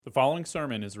The following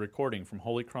sermon is a recording from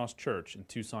Holy Cross Church in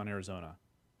Tucson, Arizona.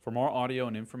 For more audio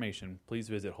and information, please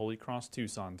visit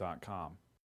holycrosstucson.com.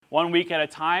 1 week at a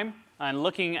time, and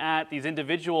looking at these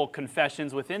individual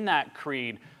confessions within that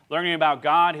creed, learning about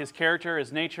God, His character,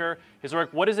 His nature, His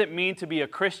work. What does it mean to be a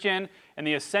Christian, and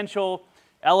the essential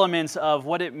elements of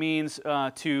what it means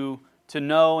to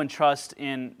know and trust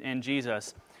in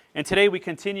Jesus. And today we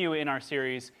continue in our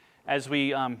series as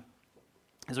we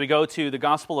go to the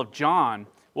Gospel of John.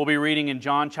 We'll be reading in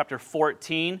John chapter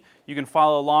 14. You can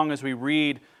follow along as we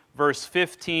read verse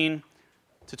 15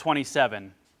 to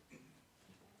 27.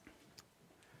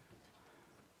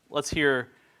 Let's hear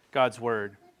God's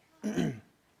word. This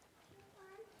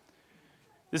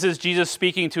is Jesus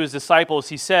speaking to His disciples.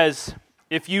 He says,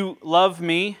 "If you love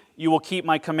me, you will keep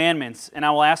my commandments, and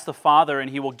I will ask the Father, and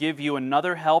He will give you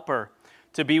another helper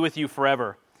to be with you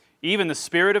forever, even the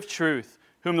Spirit of truth,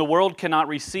 whom the world cannot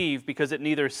receive because it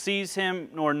neither sees Him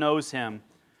nor knows Him.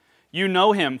 You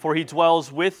know Him, for He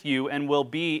dwells with you and will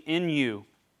be in you.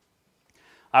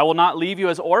 I will not leave you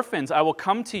as orphans. I will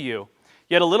come to you.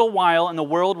 Yet a little while, and the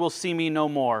world will see me no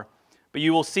more. But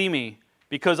you will see me.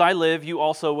 Because I live, you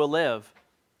also will live.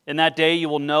 In that day you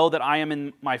will know that I am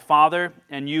in my Father,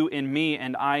 and you in me,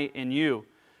 and I in you.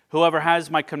 Whoever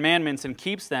has my commandments and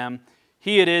keeps them,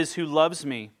 he it is who loves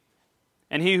me.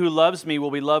 And he who loves me will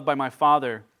be loved by my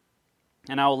Father,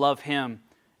 and I will love him,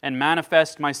 and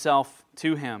manifest myself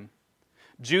to him."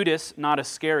 Judas, not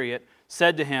Iscariot,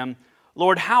 said to him,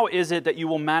 "Lord, how is it that you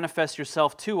will manifest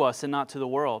yourself to us and not to the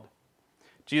world?"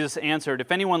 Jesus answered,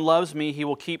 "If anyone loves me, he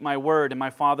will keep my word, and my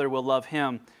Father will love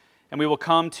him, and we will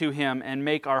come to him and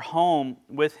make our home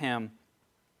with him.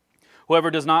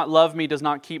 Whoever does not love me does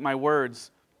not keep my words.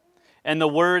 And the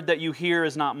word that you hear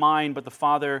is not mine, but the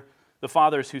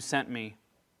Father's who sent me.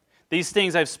 These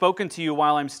things I've spoken to you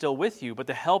while I'm still with you, but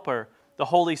the Helper, the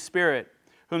Holy Spirit,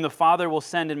 whom the Father will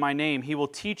send in my name, He will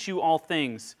teach you all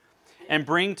things and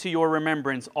bring to your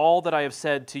remembrance all that I have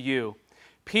said to you.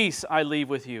 Peace I leave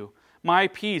with you. My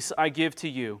peace I give to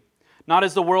you. Not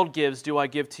as the world gives do I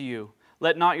give to you.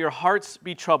 Let not your hearts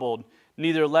be troubled,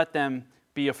 neither let them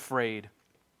be afraid."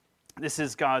 This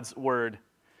is God's word.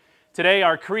 Today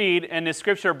our creed and this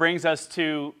scripture brings us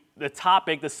to the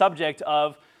topic, the subject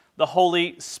of the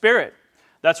Holy Spirit.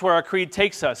 That's where our creed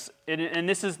takes us. And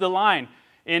this is the line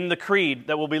in the creed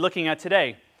that we'll be looking at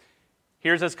today.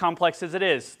 Here's as complex as it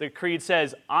is. The creed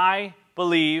says, "I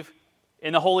believe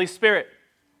in the Holy Spirit."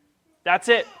 That's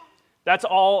it. That's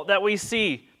all that we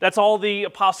see. That's all the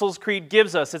Apostles' Creed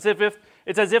gives us. It's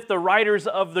as if the writers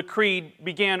of the creed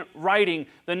began writing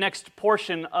the next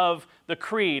portion of the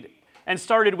creed and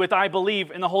started with "I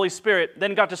believe in the Holy Spirit,"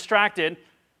 then got distracted,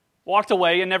 walked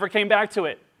away, and never came back to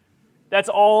it. That's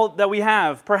all that we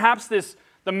have. Perhaps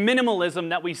the minimalism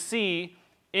that we see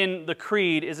in the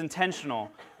creed is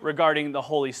intentional regarding the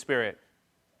Holy Spirit.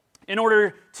 In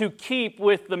order to keep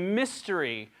with the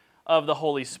mystery of the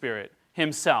Holy Spirit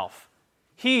Himself.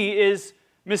 He is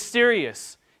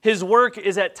mysterious. His work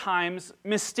is at times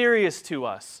mysterious to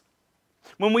us.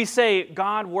 When we say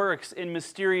God works in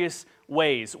mysterious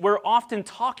ways, we're often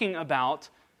talking about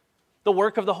the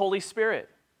work of the Holy Spirit.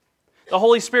 The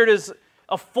Holy Spirit is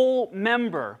a full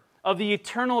member of the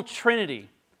eternal Trinity.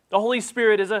 The Holy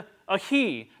Spirit is a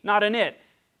He, not an it.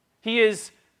 He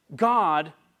is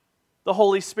God, the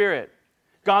Holy Spirit.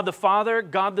 God the Father,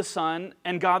 God the Son,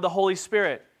 and God the Holy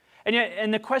Spirit.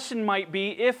 And the question might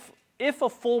be, if a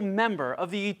full member of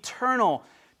the eternal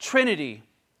Trinity,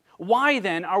 why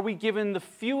then are we given the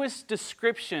fewest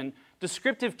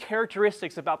descriptive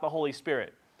characteristics about the Holy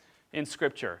Spirit in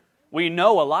Scripture? We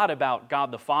know a lot about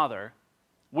God the Father.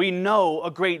 We know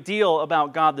a great deal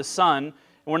about God the Son, and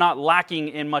we're not lacking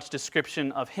in much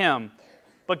description of Him.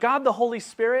 But God the Holy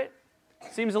Spirit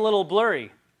seems a little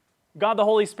blurry. God the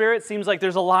Holy Spirit seems like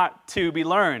there's a lot to be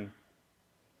learned.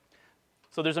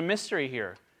 So there's a mystery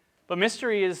here. But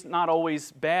mystery is not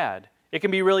always bad. It can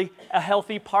be really a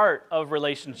healthy part of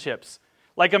relationships,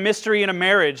 like a mystery in a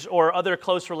marriage or other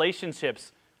close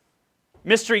relationships.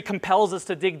 Mystery compels us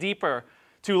to dig deeper,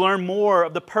 to learn more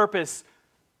of the purpose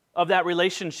of that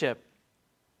relationship.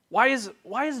 Why is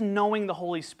knowing the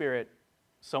Holy Spirit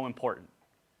so important?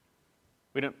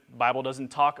 The Bible doesn't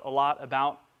talk a lot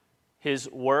about His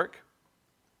work.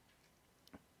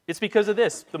 It's because of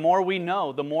this. The more we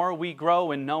know, the more we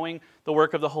grow in knowing the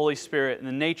work of the Holy Spirit and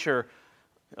the nature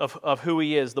of who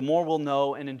He is, the more we'll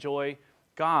know and enjoy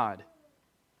God.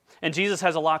 And Jesus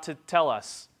has a lot to tell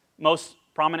us. Most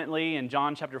prominently in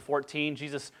John chapter 14,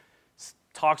 Jesus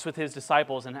talks with His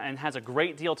disciples and has a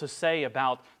great deal to say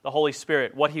about the Holy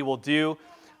Spirit, what He will do,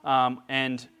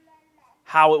 and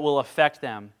how it will affect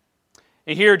them.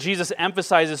 And here Jesus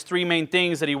emphasizes three main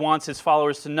things that he wants his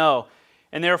followers to know,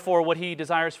 and therefore what he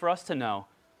desires for us to know.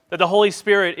 That the Holy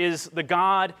Spirit is the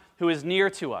God who is near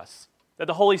to us. That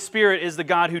the Holy Spirit is the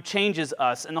God who changes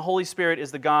us, and the Holy Spirit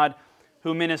is the God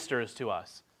who ministers to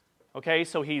us. Okay,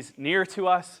 so he's near to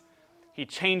us, he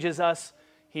changes us,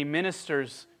 he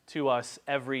ministers to us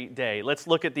every day. Let's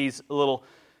look at these a little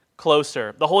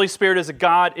closer. The Holy Spirit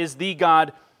is the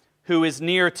God who is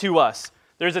near to us.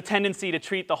 There's a tendency to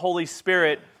treat the Holy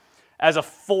Spirit as a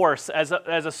force, as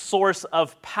a source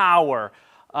of power,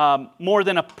 more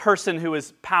than a person who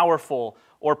is powerful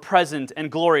or present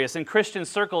and glorious. In Christian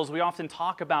circles, we often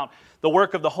talk about the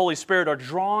work of the Holy Spirit or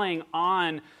drawing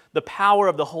on the power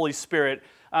of the Holy Spirit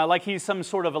like he's some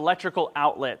sort of electrical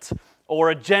outlet or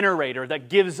a generator that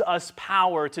gives us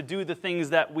power to do the things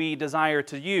that we desire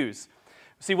to use.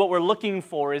 See, what we're looking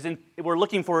for is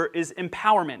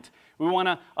empowerment. We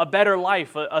want a better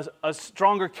life, a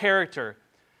stronger character.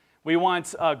 We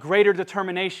want greater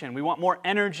determination. We want more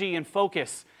energy and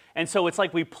focus. And so it's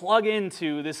like we plug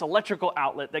into this electrical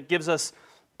outlet that gives us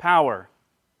power.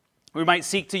 We might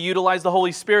seek to utilize the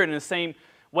Holy Spirit in the same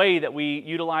way that we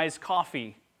utilize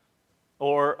coffee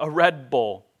or a Red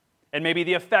Bull. And maybe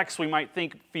the effects we might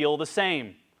think feel the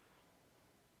same.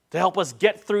 To help us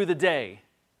get through the day,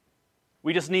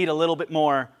 we just need a little bit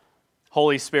more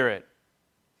Holy Spirit.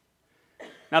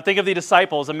 Now think of the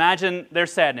disciples. Imagine their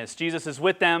sadness. Jesus is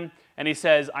with them and he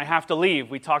says, I have to leave.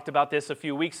 We talked about this a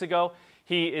few weeks ago.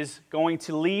 He is going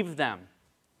to leave them.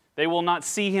 They will not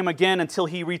see him again until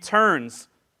he returns.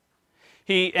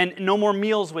 And no more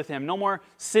meals with him. No more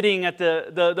sitting at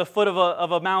the foot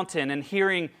of a mountain and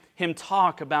hearing him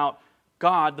talk about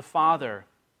God the Father,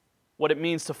 what it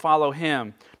means to follow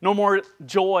him. No more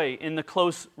joy in the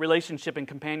close relationship and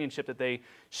companionship that they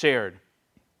shared.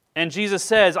 And Jesus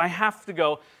says, I have to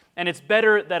go, and it's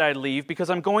better that I leave because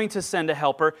I'm going to send a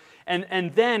helper,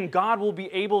 and then God will be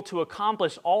able to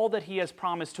accomplish all that he has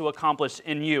promised to accomplish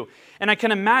in you. And I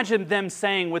can imagine them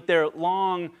saying with their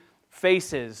long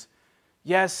faces,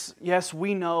 yes,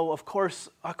 we know, of course,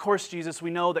 Jesus,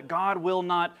 we know that God will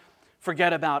not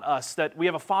forget about us, that we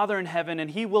have a Father in heaven,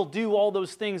 and he will do all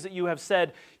those things that you have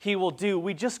said he will do.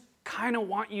 We just kind of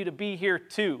want you to be here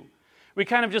too. We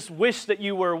kind of just wish that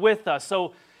you were with us.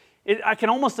 So I can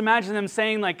almost imagine them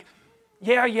saying like,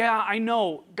 yeah, I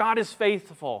know, God is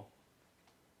faithful,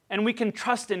 and we can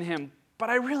trust in him,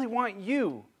 but I really want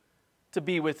you to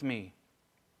be with me.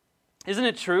 Isn't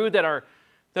it true that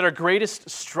our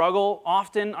greatest struggle,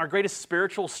 often our greatest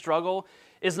spiritual struggle,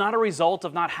 is not a result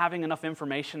of not having enough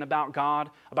information about God,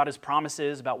 about his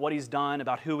promises, about what he's done,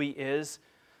 about who he is,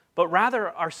 but rather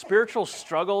our spiritual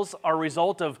struggles are a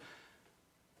result of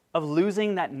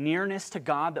losing that nearness to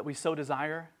God that we so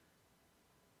desire?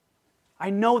 I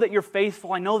know that you're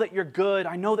faithful, I know that you're good,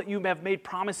 I know that you have made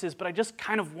promises, but I just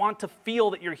kind of want to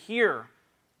feel that you're here,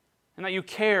 and that you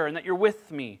care, and that you're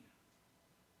with me,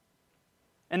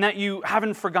 and that you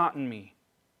haven't forgotten me.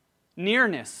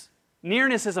 Nearness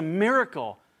is a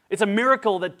miracle. It's a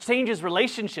miracle that changes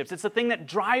relationships. It's the thing that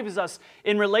drives us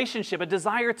in relationship, a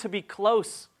desire to be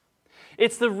close.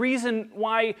 It's the reason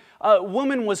why a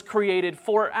woman was created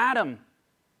for Adam.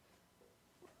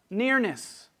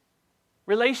 Nearness,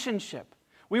 relationship.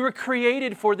 We were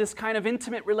created for this kind of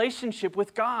intimate relationship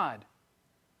with God.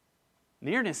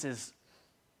 Nearness is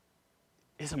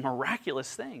a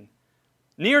miraculous thing.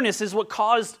 Nearness is what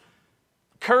caused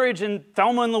Courage and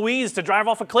Thelma and Louise to drive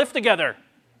off a cliff together.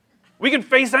 We can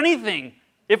face anything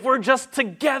if we're just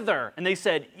together. And they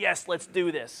said, yes, let's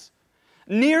do this.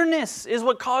 Nearness is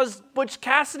what caused Butch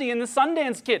Cassidy and the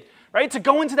Sundance Kid, right? To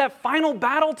go into that final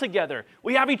battle together.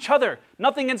 We have each other.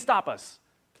 Nothing can stop us.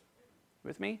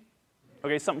 With me?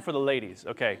 Okay, something for the ladies.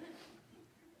 Okay.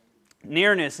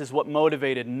 Nearness is what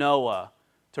motivated Noah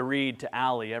to read to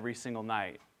Allie every single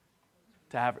night.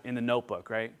 To have in the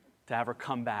notebook, right? To have her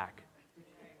come back.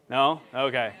 No?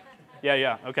 Okay.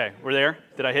 Yeah. Okay. We're there?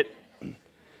 Did I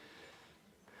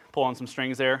pull on some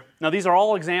strings there? Now, these are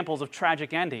all examples of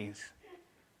tragic endings.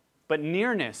 But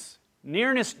nearness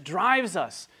drives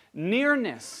us.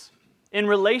 Nearness in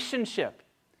relationship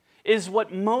is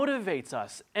what motivates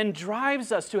us and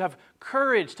drives us to have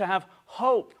courage, to have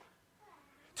hope,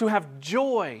 to have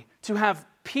joy, to have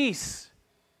peace.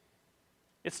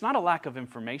 It's not a lack of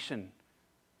information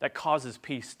that causes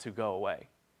peace to go away.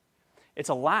 It's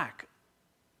a lack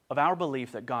of our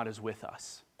belief that God is with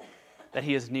us, that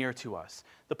he is near to us.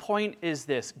 The point is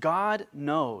this: God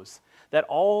knows that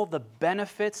all the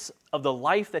benefits of the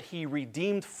life that he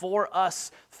redeemed for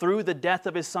us through the death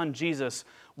of his son Jesus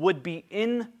would be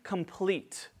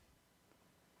incomplete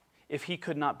if he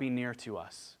could not be near to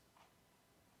us.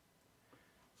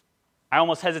 I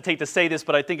almost hesitate to say this,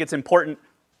 but I think it's important.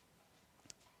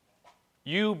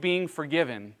 You being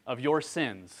forgiven of your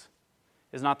sins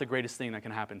is not the greatest thing that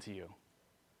can happen to you.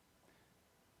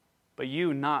 But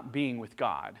you not being with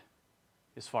God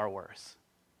is far worse.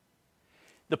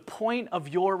 The point of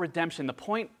your redemption,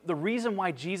 the reason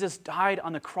why Jesus died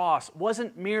on the cross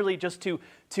wasn't merely just to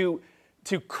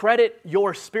credit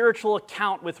your spiritual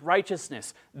account with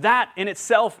righteousness. That in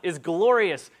itself is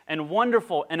glorious and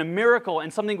wonderful and a miracle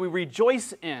and something we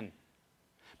rejoice in.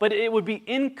 But it would be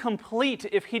incomplete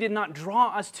if he did not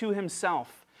draw us to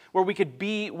himself, where we could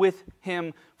be with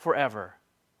him forever.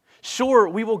 Sure,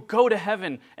 we will go to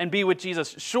heaven and be with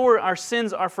Jesus. Sure, our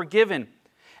sins are forgiven.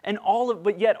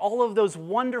 But yet all of those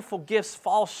wonderful gifts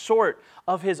fall short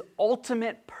of his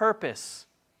ultimate purpose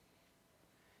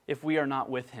if we are not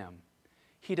with him.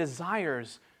 He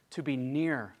desires to be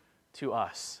near to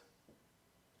us.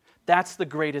 That's the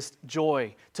greatest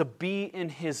joy, to be in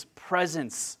his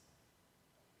presence.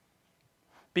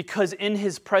 Because in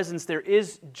his presence there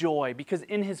is joy. Because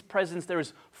in his presence there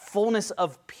is fullness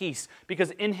of peace.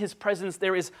 Because in his presence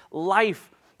there is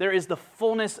life. There is the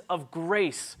fullness of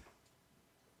grace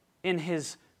in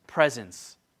his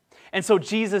presence. And so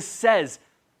Jesus says,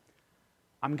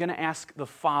 I'm going to ask the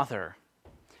Father,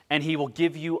 and he will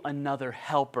give you another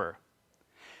helper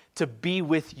to be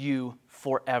with you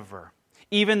forever.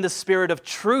 Even the Spirit of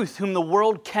truth, whom the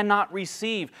world cannot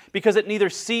receive, because it neither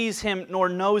sees him nor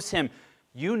knows him.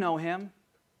 You know him,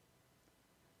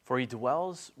 for he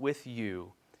dwells with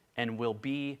you and will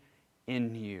be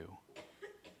in you.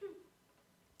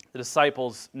 The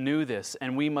disciples knew this,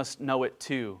 and we must know it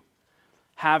too.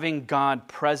 Having God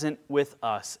present with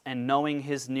us and knowing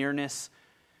his nearness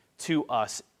to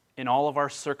us in all of our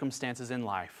circumstances in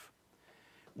life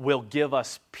will give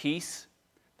us peace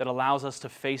that allows us to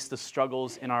face the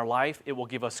struggles in our life. It will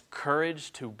give us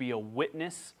courage to be a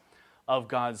witness of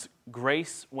God's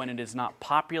grace when it is not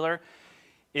popular.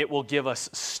 It will give us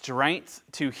strength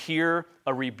to hear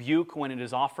a rebuke when it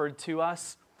is offered to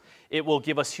us. It will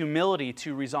give us humility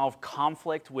to resolve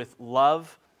conflict with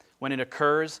love when it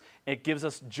occurs. It gives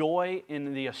us joy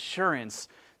in the assurance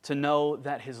to know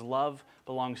that his love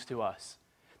belongs to us.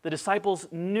 The disciples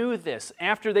knew this.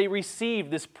 After they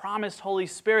received this promised Holy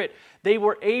Spirit, they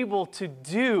were able to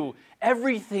do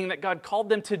everything that God called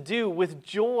them to do with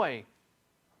joy.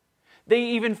 They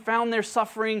even found their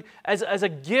suffering as a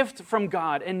gift from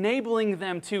God, enabling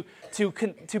them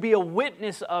to be a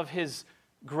witness of his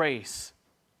grace.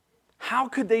 How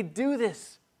could they do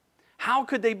this? How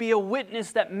could they be a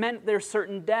witness that meant their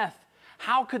certain death?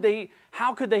 How could they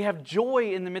have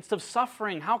joy in the midst of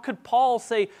suffering? How could Paul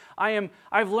say,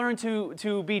 I've learned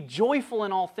to be joyful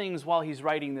in all things while he's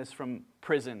writing this from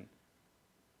prison?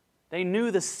 They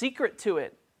knew the secret to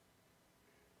it.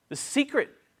 The secret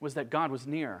was that God was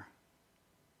near.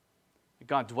 That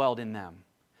God dwelled in them.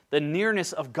 The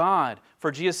nearness of God for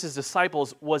Jesus'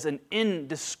 disciples was an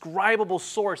indescribable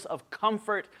source of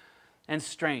comfort and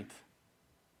strength.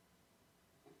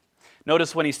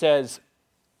 Notice when he says,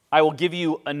 I will give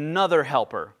you another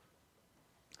helper.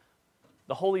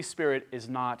 The Holy Spirit is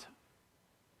not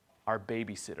our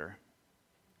babysitter.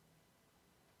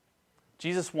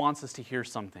 Jesus wants us to hear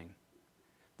something.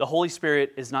 The Holy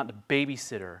Spirit is not the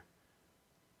babysitter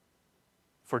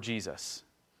for Jesus.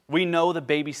 We know the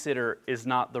babysitter is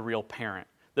not the real parent.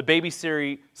 The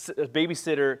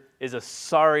babysitter is a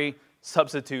sorry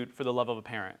substitute for the love of a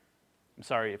parent. I'm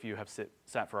sorry if you have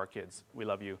sat for our kids. We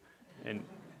love you. And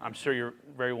I'm sure you're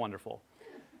very wonderful.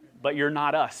 But you're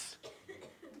not us.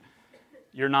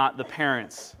 You're not the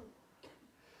parents.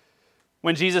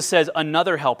 When Jesus says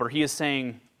another helper, he is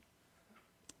saying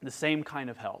the same kind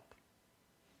of help,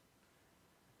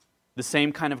 the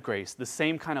same kind of grace, the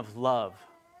same kind of love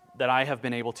that I have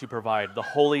been able to provide. The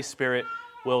Holy Spirit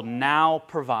will now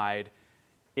provide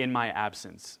in my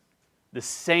absence. The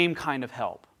same kind of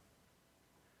help.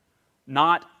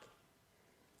 Not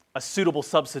a suitable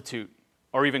substitute,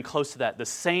 or even close to that, the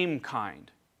same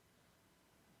kind.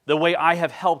 The way I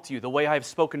have helped you, the way I have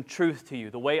spoken truth to you,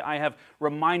 the way I have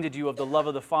reminded you of the love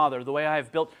of the Father, the way I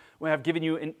have given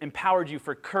you, empowered you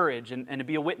for courage and to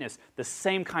be a witness, the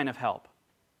same kind of help.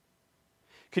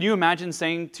 Can you imagine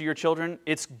saying to your children,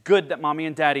 it's good that mommy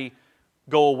and daddy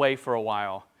go away for a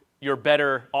while. You're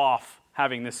better off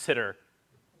having this sitter.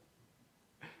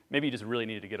 Maybe you just really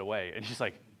needed to get away. And she's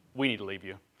like, we need to leave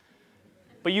you.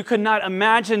 But you could not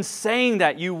imagine saying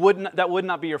that. That would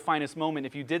not be your finest moment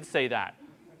if you did say that.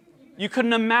 You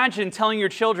couldn't imagine telling your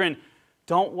children,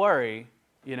 don't worry,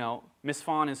 Miss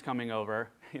Fawn is coming over.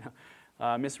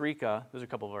 Miss Rika, those are a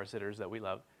couple of our sitters that we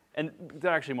love. And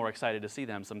they're actually more excited to see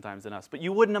them sometimes than us. But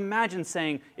you wouldn't imagine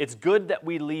saying, it's good that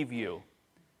we leave you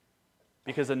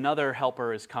because another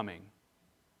helper is coming.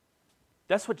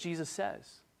 That's what Jesus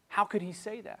says. How could he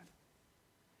say that?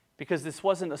 Because this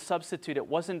wasn't a substitute. It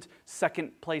wasn't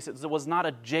second place. It was not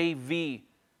a JV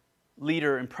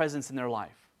leader and presence in their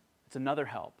life. It's another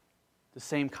help, the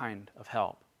same kind of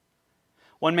help.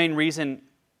 One main reason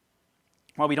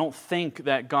why we don't think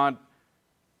that God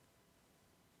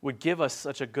would give us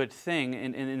such a good thing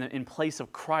in place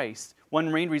of Christ,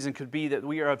 one main reason could be that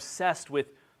we are obsessed with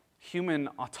human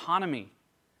autonomy.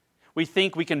 We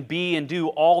think we can be and do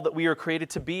all that we are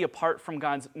created to be apart from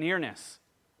God's nearness.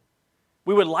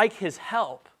 We would like his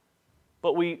help,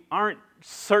 but we aren't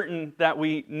certain that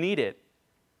we need it.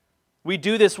 We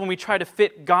do this when we try to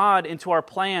fit God into our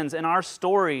plans and our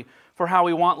story for how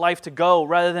we want life to go,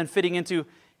 rather than fitting into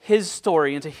his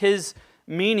story, into his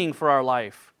meaning for our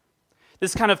life.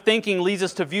 This kind of thinking leads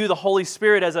us to view the Holy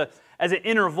Spirit as an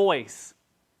inner voice.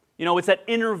 You know, it's that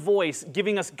inner voice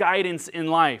giving us guidance in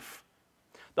life.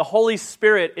 The Holy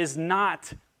Spirit is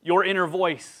not your inner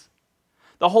voice.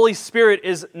 The Holy Spirit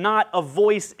is not a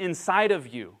voice inside of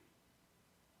you.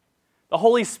 The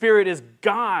Holy Spirit is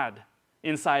God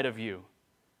inside of you,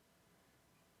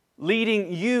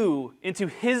 leading you into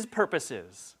his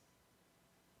purposes,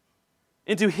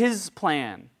 into his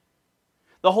plan.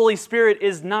 The Holy Spirit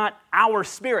is not our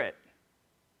spirit.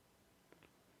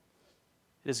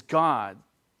 It is God.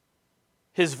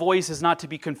 His voice is not to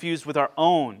be confused with our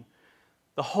own.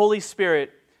 The Holy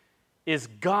Spirit is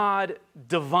God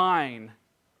divine,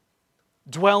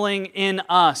 dwelling in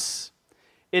us.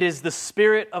 It is the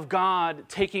Spirit of God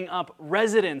taking up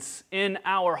residence in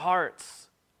our hearts.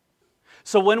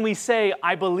 So when we say,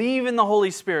 I believe in the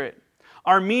Holy Spirit,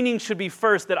 our meaning should be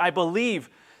first that I believe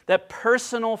that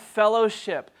personal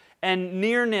fellowship and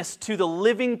nearness to the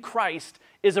living Christ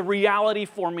is a reality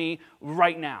for me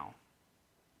right now.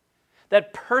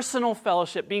 That personal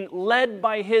fellowship, being led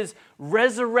by his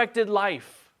resurrected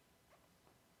life,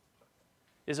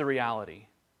 is a reality.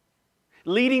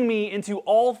 Leading me into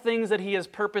all things that he has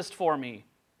purposed for me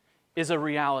is a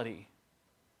reality.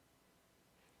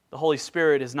 The Holy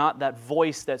Spirit is not that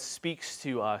voice that speaks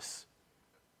to us,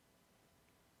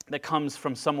 that comes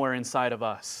from somewhere inside of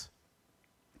us.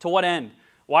 To what end?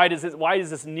 Why does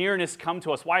this nearness come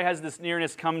to us? Why has this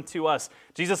nearness come to us?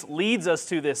 Jesus leads us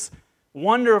to this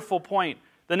wonderful point.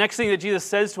 The next thing that Jesus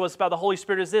says to us about the Holy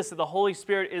Spirit is this, that the Holy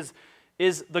Spirit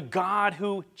is the God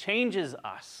who changes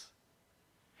us.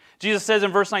 Jesus says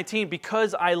in verse 19,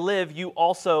 because I live, you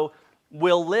also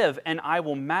will live, and I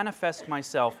will manifest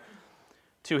myself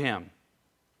to him.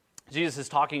 Jesus is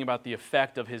talking about the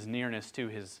effect of his nearness to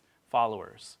his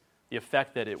followers, the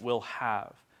effect that it will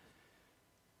have.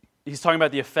 He's talking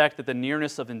about the effect that the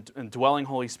nearness of the indwelling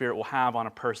Holy Spirit will have on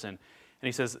a person. And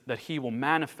he says that he will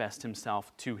manifest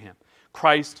himself to him.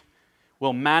 Christ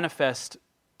will manifest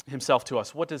himself to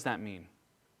us. What does that mean?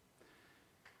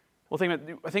 Well,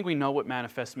 I think we know what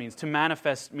manifest means. To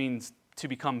manifest means to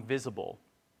become visible.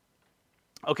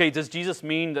 Okay, does Jesus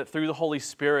mean that through the Holy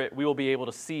Spirit we will be able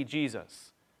to see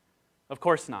Jesus? Of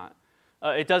course not.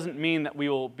 It doesn't mean that we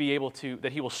will be able to,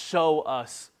 that he will show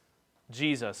us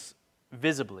Jesus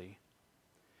visibly.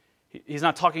 He's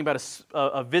not talking about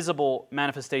a visible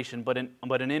manifestation, but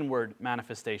an inward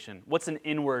manifestation. What's an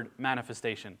inward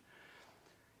manifestation?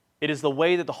 It is the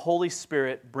way that the Holy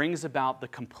Spirit brings about the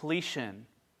completion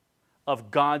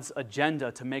of God's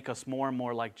agenda to make us more and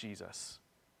more like Jesus.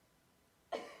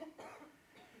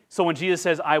 So when Jesus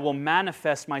says, I will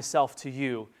manifest myself to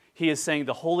you, he is saying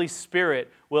the Holy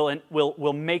Spirit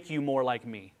will make you more like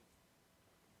me.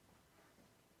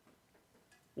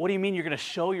 What do you mean you're going to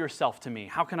show yourself to me?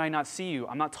 How can I not see you?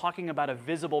 I'm not talking about a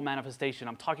visible manifestation.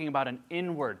 I'm talking about an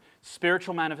inward,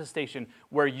 spiritual manifestation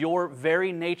where your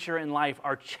very nature and life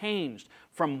are changed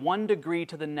from one degree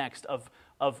to the next of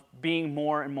being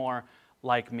more and more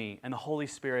like me. And the Holy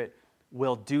Spirit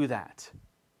will do that.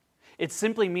 It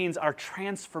simply means our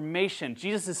transformation.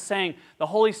 Jesus is saying the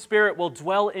Holy Spirit will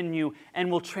dwell in you and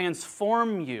will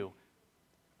transform you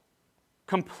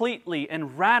completely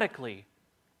and radically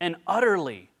and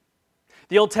utterly.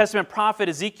 The Old Testament prophet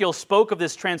Ezekiel spoke of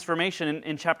this transformation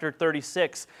in chapter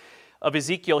 36 of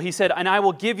Ezekiel. He said, and I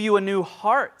will give you a new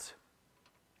heart,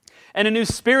 and a new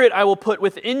spirit I will put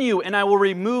within you, and I will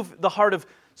remove the heart of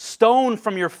stone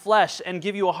from your flesh and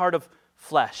give you a heart of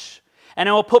flesh. And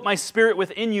I will put my spirit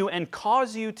within you and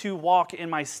cause you to walk in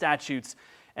my statutes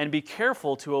and be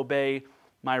careful to obey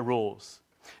my rules.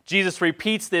 Jesus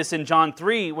repeats this in John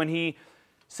 3 when he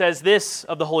says this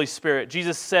of the Holy Spirit.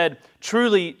 Jesus said,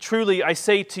 truly, truly, I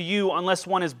say to you, unless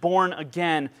one is born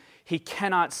again, he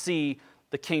cannot see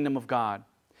the kingdom of God.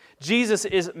 Jesus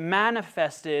is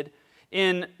manifested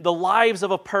in the lives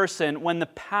of a person when the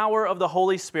power of the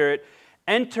Holy Spirit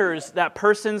enters that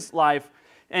person's life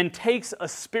and takes a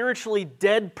spiritually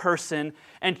dead person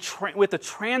and with the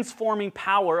transforming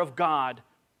power of God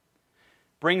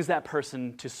brings that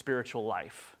person to spiritual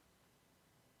life.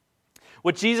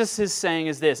 What Jesus is saying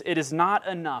is this: it is not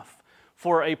enough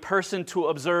for a person to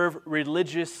observe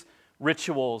religious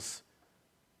rituals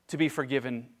to be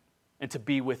forgiven and to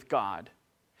be with God.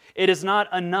 It is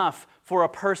not enough for a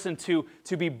person to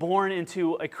be born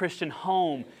into a Christian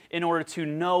home in order to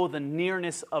know the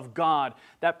nearness of God.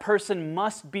 That person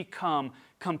must become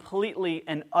completely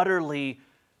and utterly,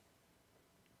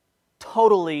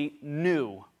 totally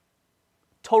new,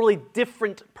 totally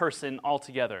different person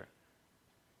altogether.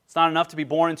 It's not enough to be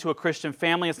born into a Christian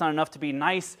family. It's not enough to be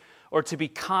nice or to be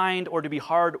kind or to be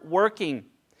hardworking.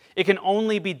 It can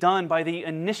only be done by the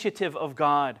initiative of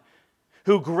God,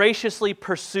 who graciously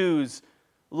pursues,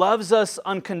 loves us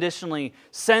unconditionally,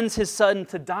 sends His Son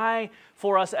to die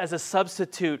for us as a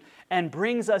substitute, and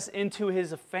brings us into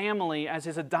His family as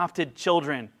His adopted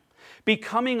children.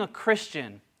 Becoming a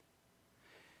Christian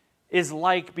is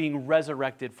like being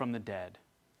resurrected from the dead,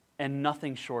 and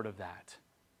nothing short of that.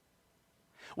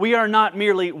 We are not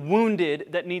merely wounded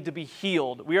that need to be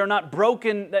healed. We are not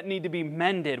broken that need to be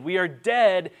mended. We are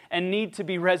dead and need to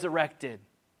be resurrected.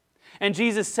 And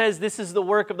Jesus says this is the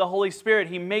work of the Holy Spirit.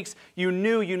 He makes you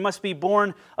new. You must be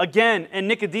born again. And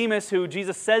Nicodemus, who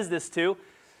Jesus says this to,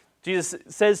 Jesus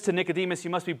says to Nicodemus, you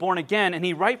must be born again. And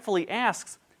he rightfully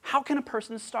asks, how can a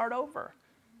person start over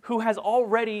who has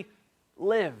already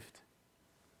lived?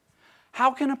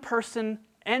 How can a person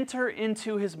enter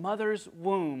into his mother's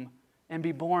womb and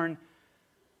be born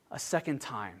a second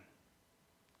time?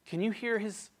 Can you hear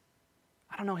his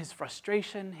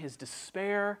frustration, his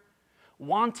despair,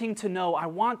 wanting to know, I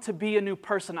want to be a new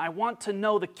person. I want to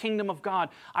know the kingdom of God.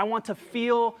 I want to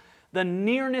feel the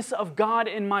nearness of God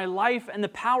in my life and the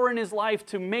power in His life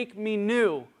to make me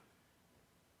new.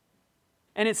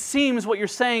 And it seems, what you're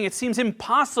saying, it seems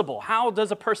impossible. How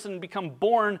does a person become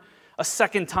born a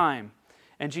second time?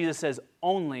 And Jesus says,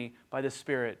 only by the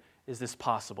Spirit is this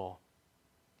possible.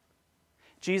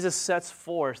 Jesus sets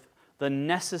forth the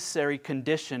necessary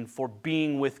condition for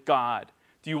being with God.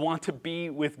 Do you want to be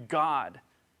with God?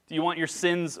 Do you want your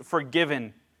sins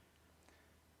forgiven?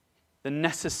 The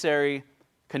necessary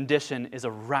condition is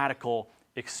a radical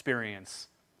experience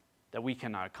that we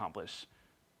cannot accomplish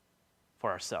for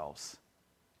ourselves.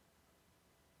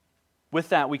 With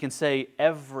that, we can say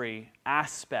every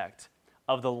aspect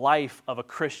of the life of a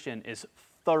Christian is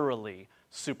thoroughly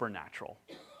supernatural.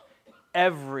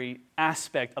 Every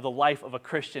aspect of the life of a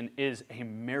Christian is a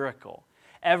miracle.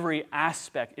 Every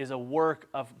aspect is a work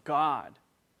of God.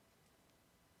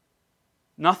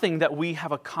 Nothing that we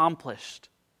have accomplished.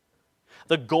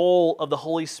 The goal of the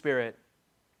Holy Spirit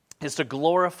is to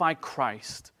glorify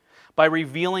Christ by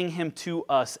revealing Him to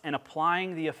us and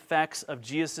applying the effects of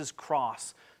Jesus'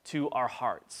 cross to our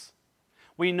hearts.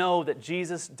 We know that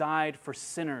Jesus died for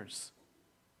sinners.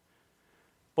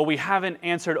 But we haven't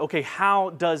answered, okay, how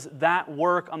does that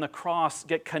work on the cross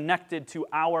get connected to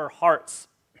our hearts?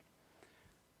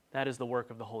 That is the work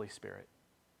of the Holy Spirit.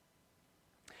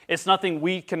 It's nothing,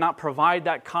 we cannot provide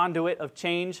that conduit of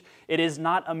change. It is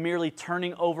not a merely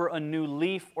turning over a new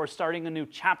leaf or starting a new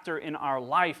chapter in our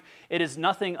life. It is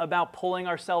nothing about pulling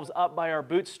ourselves up by our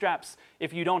bootstraps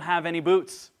if you don't have any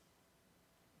boots.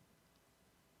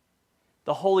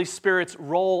 The Holy Spirit's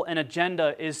role and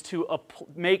agenda is to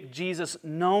make Jesus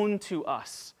known to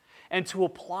us and to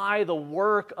apply the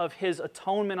work of His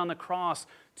atonement on the cross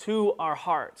to our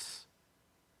hearts,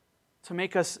 to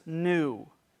make us new.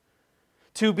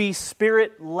 To be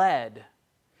Spirit-led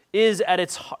is at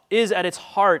its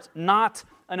heart not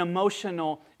an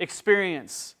emotional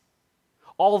experience,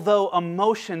 although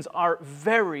emotions are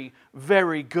very,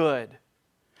 very good.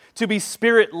 To be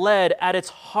Spirit-led at its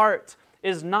heart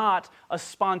is not a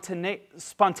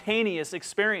spontaneous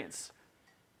experience.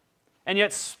 And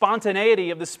yet spontaneity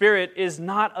of the Spirit is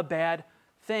not a bad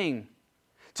thing.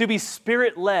 To be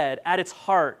Spirit-led at its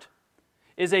heart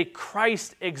is a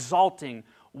Christ-exalting,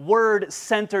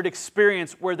 Word-centered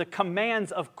experience where the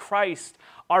commands of Christ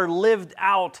are lived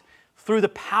out through the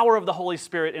power of the Holy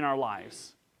Spirit in our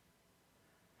lives.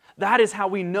 That is how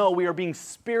we know we are being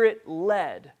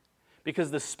Spirit-led,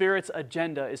 because the Spirit's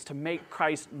agenda is to make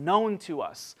Christ known to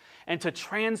us and to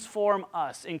transform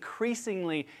us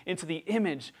increasingly into the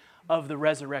image of the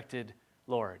resurrected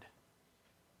Lord.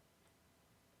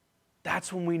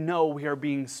 That's when we know we are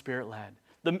being Spirit-led.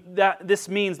 This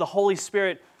means the Holy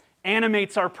Spirit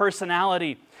animates our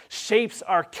personality, shapes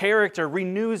our character,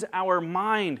 renews our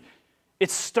mind.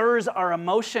 It stirs our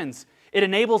emotions. It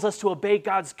enables us to obey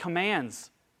God's commands.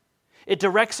 It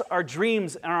directs our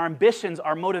dreams and our ambitions,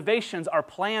 our motivations, our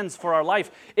plans for our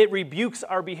life. It rebukes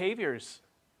our behaviors.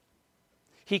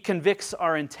 He convicts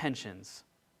our intentions.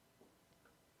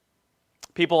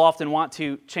 People often want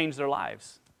to change their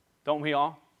lives, don't we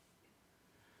all?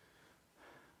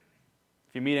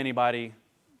 If you meet anybody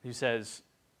who says,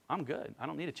 I'm good, I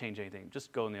don't need to change anything,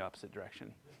 just go in the opposite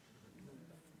direction.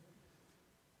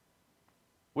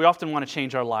 We often want to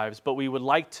change our lives, but we would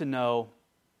like to know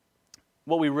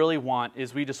what we really want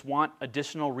is we just want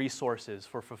additional resources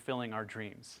for fulfilling our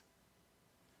dreams.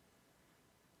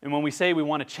 And when we say we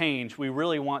want to change, we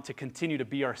really want to continue to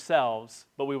be ourselves,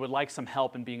 but we would like some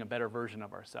help in being a better version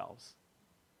of ourselves.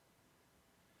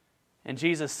 And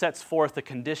Jesus sets forth a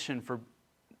condition for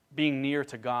being near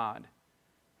to God.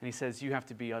 And he says, you have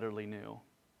to be utterly new.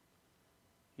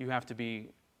 You have to be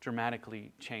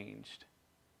dramatically changed.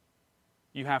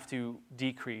 You have to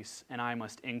decrease, and I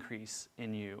must increase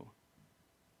in you.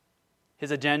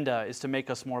 His agenda is to make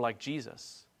us more like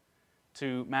Jesus,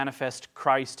 to manifest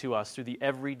Christ to us through the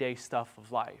everyday stuff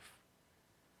of life,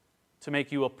 to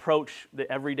make you approach the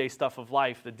everyday stuff of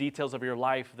life, the details of your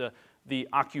life, the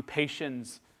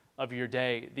occupations of your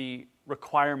day, the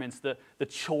requirements, the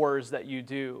chores that you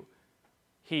do.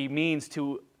 He means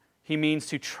to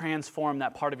transform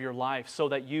that part of your life so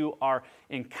that you are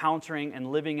encountering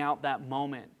and living out that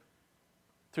moment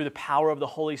through the power of the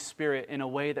Holy Spirit in a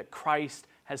way that Christ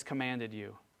has commanded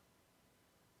you.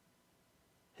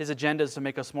 His agenda is to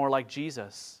make us more like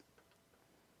Jesus.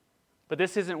 But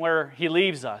this isn't where he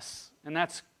leaves us, and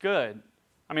that's good.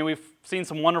 I mean, we've seen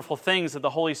some wonderful things that the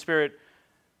Holy Spirit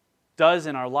does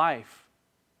in our life.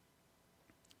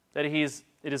 That it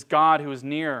is God who is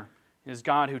near, it is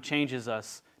God who changes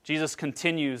us. Jesus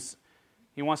continues.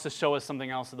 He wants to show us something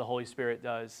else that the Holy Spirit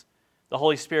does. The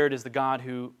Holy Spirit is the God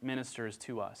who ministers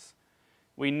to us.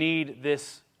 We need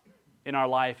this in our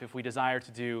life if we desire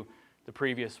to do the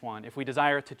previous one. If we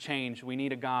desire to change, we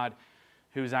need a God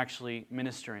who's actually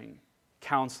ministering,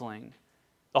 counseling.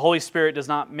 The Holy Spirit does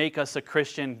not make us a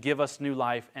Christian, give us new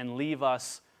life, and leave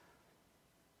the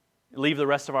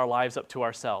rest of our lives up to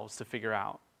ourselves to figure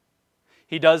out.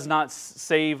 He does not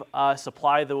save us,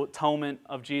 apply the atonement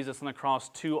of Jesus on the cross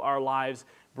to our lives,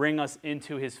 bring us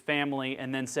into his family,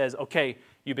 and then says, okay,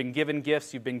 you've been given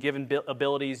gifts, you've been given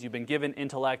abilities, you've been given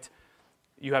intellect,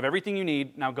 you have everything you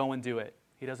need, now go and do it.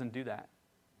 He doesn't do that.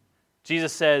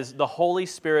 Jesus says, the Holy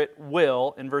Spirit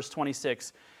will, in verse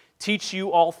 26, teach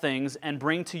you all things and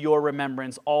bring to your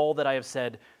remembrance all that I have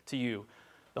said to you.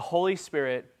 The Holy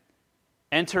Spirit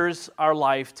enters our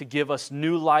life to give us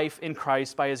new life in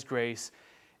Christ by his grace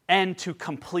and to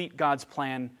complete God's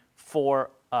plan for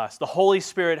us. The Holy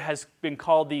Spirit has been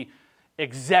called the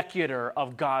executor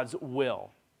of God's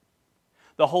will.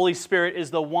 The Holy Spirit is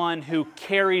the one who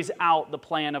carries out the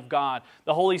plan of God.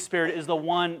 The Holy Spirit is the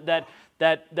one that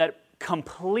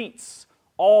completes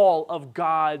all of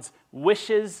God's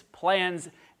wishes, plans,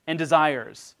 and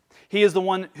desires. He is the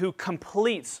one who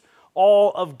completes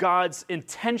all of God's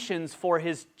intentions for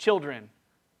his children.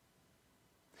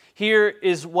 Here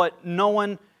is what no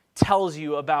one tells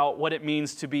you about what it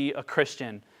means to be a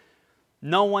Christian.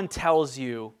 No one tells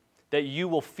you that you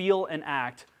will feel and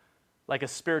act like a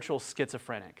spiritual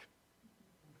schizophrenic.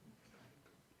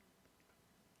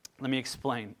 Let me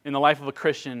explain. In the life of a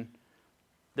Christian,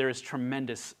 there is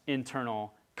tremendous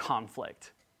internal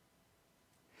conflict.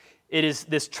 It is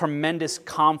this tremendous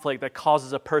conflict that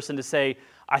causes a person to say,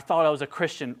 I thought I was a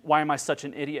Christian. Why am I such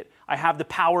an idiot? I have the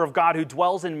power of God who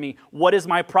dwells in me. What is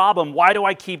my problem? Why do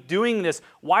I keep doing this?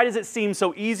 Why does it seem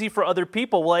so easy for other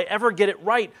people? Will I ever get it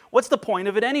right? What's the point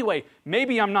of it anyway?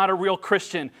 Maybe I'm not a real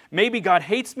Christian. Maybe God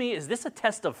hates me. Is this a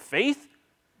test of faith?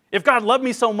 If God loved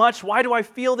me so much, why do I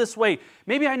feel this way?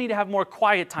 Maybe I need to have more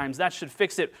quiet times. That should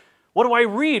fix it. What do I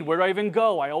read? Where do I even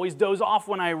go? I always doze off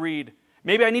when I read.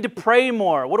 Maybe I need to pray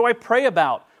more. What do I pray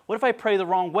about? What if I pray the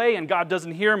wrong way and God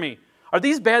doesn't hear me? Are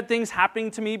these bad things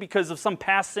happening to me because of some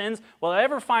past sins? Will I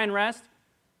ever find rest?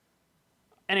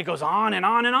 And it goes on and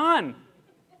on and on.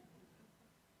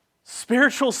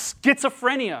 Spiritual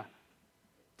schizophrenia.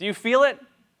 Do you feel it?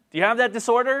 Do you have that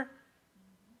disorder?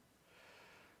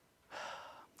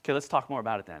 Okay, let's talk more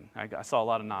about it then. I saw a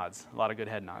lot of nods, a lot of good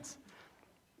head nods.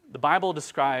 The Bible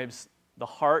describes the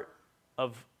heart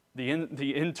of the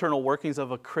internal workings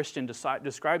of a Christian,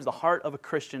 describes the heart of a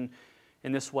Christian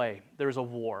in this way. There's a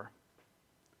war.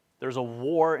 There's a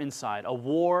war inside, a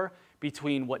war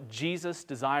between what Jesus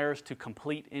desires to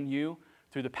complete in you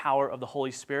through the power of the Holy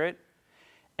Spirit,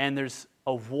 and there's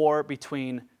a war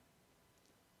between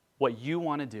what you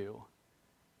want to do,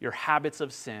 your habits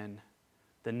of sin,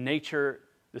 the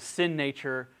sin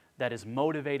nature that is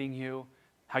motivating you,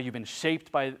 how you've been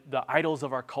shaped by the idols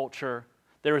of our culture.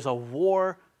 There is a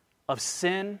war of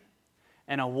sin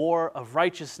and a war of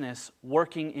righteousness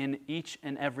working in each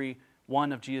and every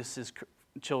one of Jesus'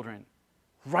 children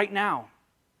right now,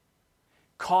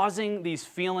 causing these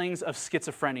feelings of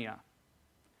schizophrenia,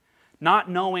 not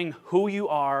knowing who you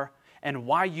are and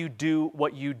why you do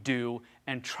what you do,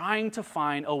 and trying to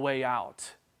find a way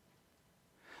out.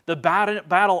 The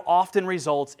battle often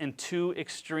results in two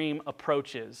extreme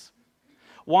approaches.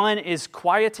 One is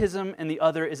quietism and the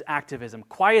other is activism.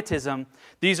 Quietism,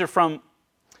 these are from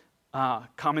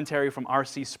commentary from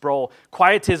R.C. Sproul.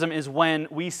 Quietism is when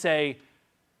we say,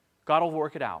 God will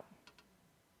work it out.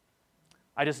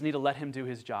 I just need to let him do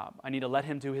his job. I need to let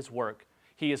him do his work.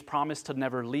 He has promised to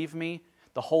never leave me.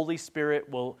 The Holy Spirit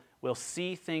will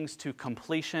see things to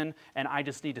completion, and I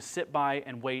just need to sit by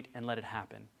and wait and let it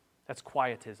happen. That's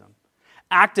quietism.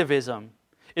 Activism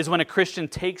is when a Christian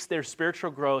takes their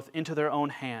spiritual growth into their own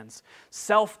hands.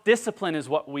 Self-discipline is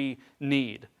what we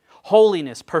need.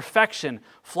 Holiness, perfection,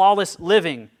 flawless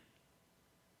living.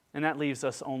 And that leaves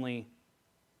us only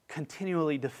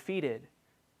continually defeated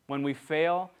when we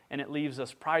fail, and it leaves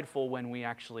us prideful when we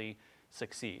actually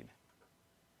succeed.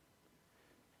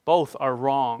 Both are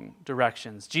wrong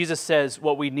directions. Jesus says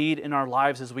what we need in our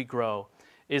lives as we grow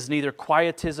is neither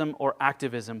quietism or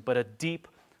activism, but a deep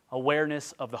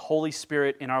awareness of the Holy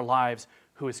Spirit in our lives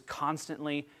who is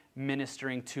constantly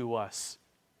ministering to us.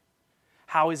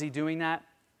 How is he doing that?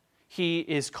 He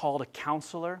is called a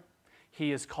counselor.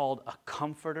 He is called a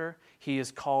comforter. He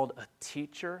is called a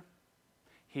teacher.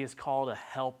 He is called a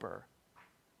helper.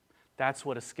 That's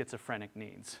what a schizophrenic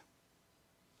needs.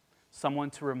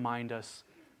 Someone to remind us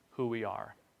who we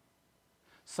are.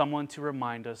 Someone to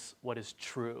remind us what is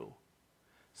true.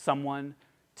 Someone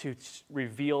to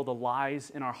reveal the lies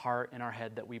in our heart and our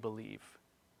head that we believe.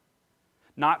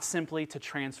 Not simply to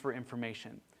transfer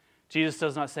information. Jesus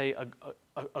does not say,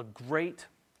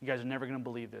 you guys are never going to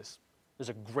believe this. There's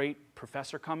a great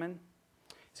professor coming.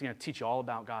 He's going to teach you all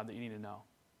about God that you need to know.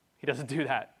 He doesn't do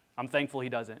that. I'm thankful he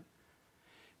doesn't.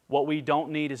 What we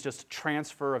don't need is just a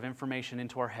transfer of information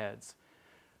into our heads,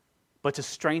 but to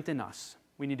strengthen us.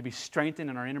 We need to be strengthened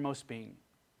in our innermost being,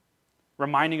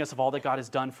 reminding us of all that God has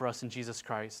done for us in Jesus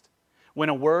Christ. When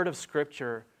a word of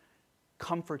Scripture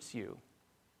comforts you,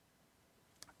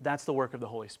 that's the work of the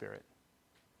Holy Spirit.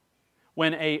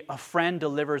 When a friend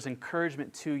delivers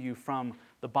encouragement to you from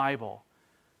the Bible,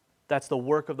 that's the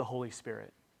work of the Holy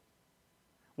Spirit.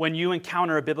 When you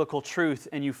encounter a biblical truth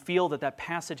and you feel that that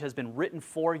passage has been written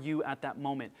for you at that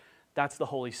moment, that's the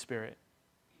Holy Spirit.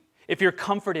 If you're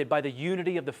comforted by the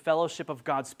unity of the fellowship of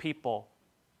God's people,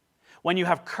 when you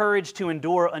have courage to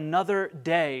endure another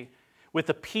day with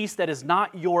a peace that is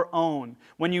not your own,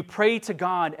 when you pray to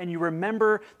God and you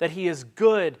remember that He is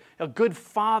good, a good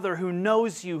Father who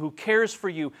knows you, who cares for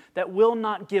you, that will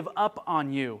not give up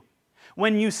on you,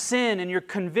 when you sin and you're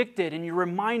convicted and you're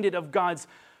reminded of God's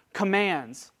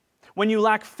commands, when you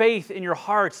lack faith in your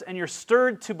hearts and you're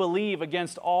stirred to believe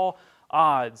against all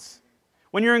odds,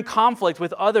 when you're in conflict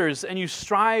with others and you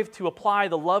strive to apply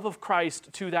the love of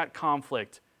Christ to that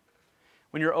conflict,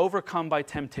 when you're overcome by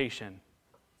temptation,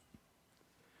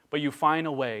 but you find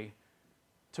a way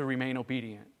to remain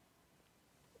obedient.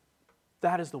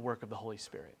 That is the work of the Holy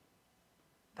Spirit.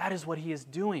 That is what He is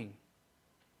doing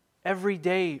every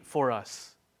day for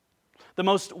us. The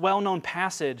most well-known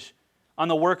passage on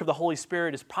the work of the Holy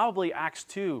Spirit is probably Acts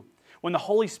 2, when the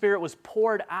Holy Spirit was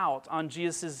poured out on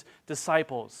Jesus'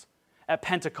 disciples at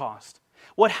Pentecost.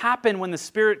 What happened when the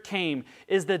Spirit came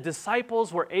is the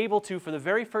disciples were able to, for the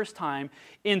very first time,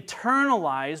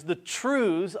 internalize the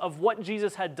truths of what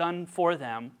Jesus had done for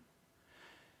them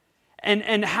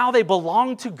and how they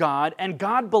belonged to God, and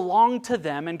God belonged to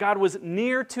them, and God was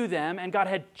near to them, and God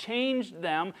had changed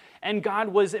them, and God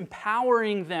was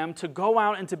empowering them to go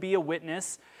out and to be a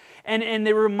witness. And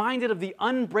they were reminded of the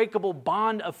unbreakable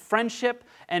bond of friendship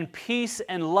and peace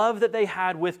and love that they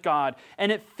had with God.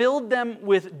 And it filled them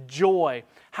with joy.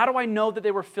 How do I know that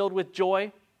they were filled with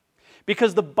joy?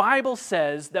 Because the Bible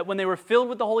says that when they were filled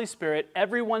with the Holy Spirit,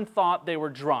 everyone thought they were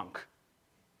drunk.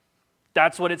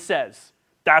 That's what it says.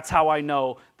 That's how I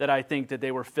know that I think that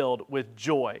they were filled with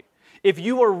joy. If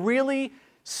you are really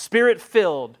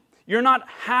Spirit-filled, you're not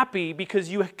happy because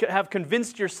you have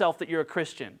convinced yourself that you're a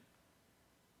Christian.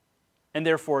 And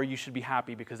therefore, you should be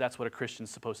happy because that's what a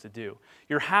Christian's supposed to do.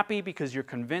 You're happy because you're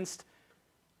convinced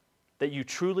that you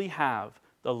truly have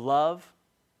the love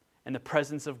and the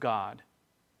presence of God.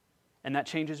 And that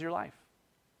changes your life.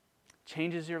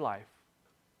 Changes your life.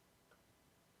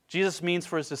 Jesus means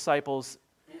for his disciples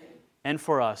and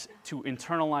for us to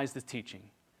internalize the teaching,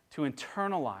 to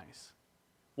internalize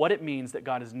what it means that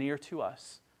God is near to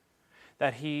us,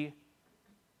 that he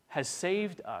has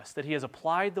saved us, that he has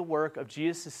applied the work of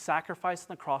Jesus' sacrifice on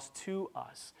the cross to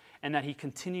us, and that he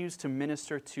continues to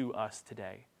minister to us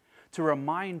today, to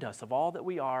remind us of all that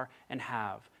we are and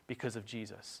have because of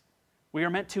Jesus. We are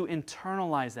meant to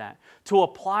internalize that, to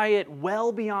apply it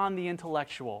well beyond the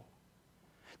intellectual,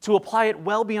 to apply it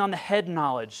well beyond the head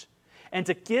knowledge, and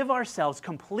to give ourselves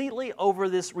completely over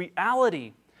this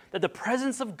reality that the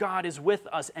presence of God is with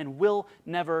us and will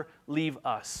never leave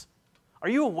us. Are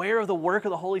you aware of the work of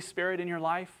the Holy Spirit in your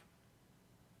life?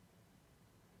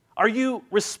 Are you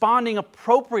responding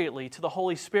appropriately to the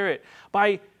Holy Spirit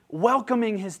by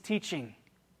welcoming his teaching,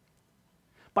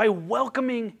 by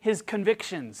welcoming his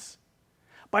convictions,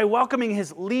 by welcoming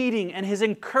his leading and his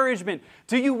encouragement?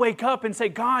 Do you wake up and say,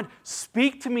 God,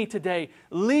 speak to me today,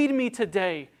 lead me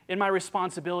today in my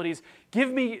responsibilities,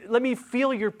 let me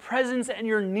feel your presence and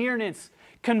your nearness,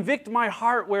 convict my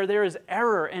heart where there is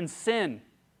error and sin?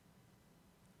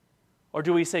 Or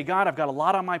do we say, God, I've got a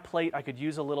lot on my plate, I could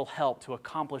use a little help to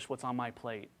accomplish what's on my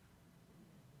plate?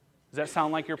 Does that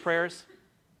sound like your prayers?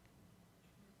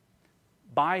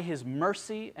 By his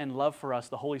mercy and love for us,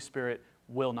 the Holy Spirit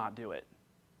will not do it.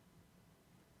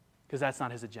 Because that's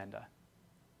not his agenda.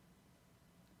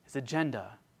 His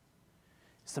agenda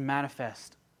is to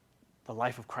manifest the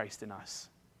life of Christ in us.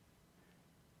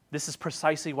 This is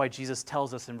precisely why Jesus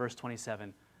tells us in verse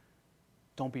 27,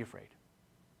 don't be afraid.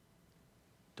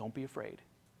 Don't be afraid.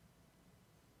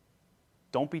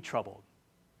 Don't be troubled,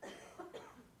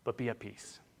 but be at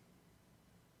peace.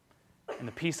 And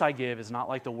the peace I give is not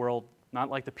like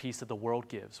the peace that the world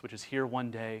gives, which is here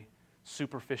one day,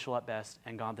 superficial at best,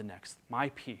 and gone the next. My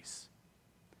peace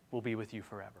will be with you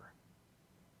forever.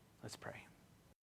 Let's pray.